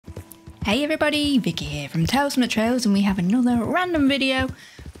Hey everybody, Vicky here from Tales from the Trails, and we have another random video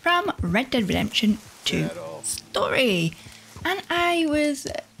from Red Dead Redemption 2 story. And I was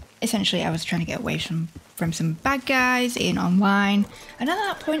trying to get away from some bad guys in online, and at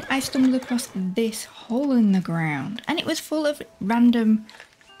that point I stumbled across this hole in the ground, and it was full of random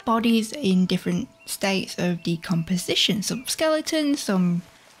bodies in different states of decomposition. Some skeletons, some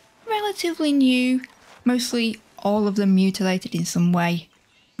relatively new, mostly all of them mutilated in some way.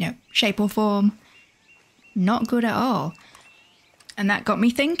 Shape or form. Not good at all. And that got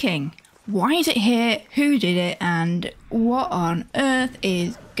me thinking, why is it here, who did it, and what on earth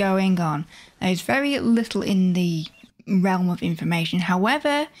is going on? There's very little in the realm of information.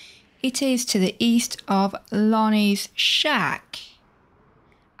 However, it is to the east of Lonnie's shack.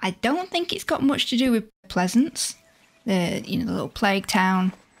 I don't think it's got much to do with Pleasance, the little plague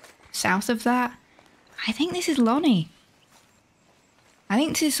town south of that. I think this is Lonnie. I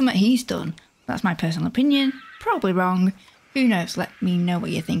think this is something he's done. That's my personal opinion. Probably wrong. Who knows? Let me know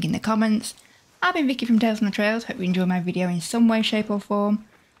what you think in the comments. I've been Vicky from Tales from the Trails. Hope you enjoyed my video in some way, shape or form.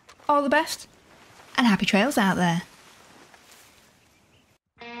 All the best, and happy trails out there.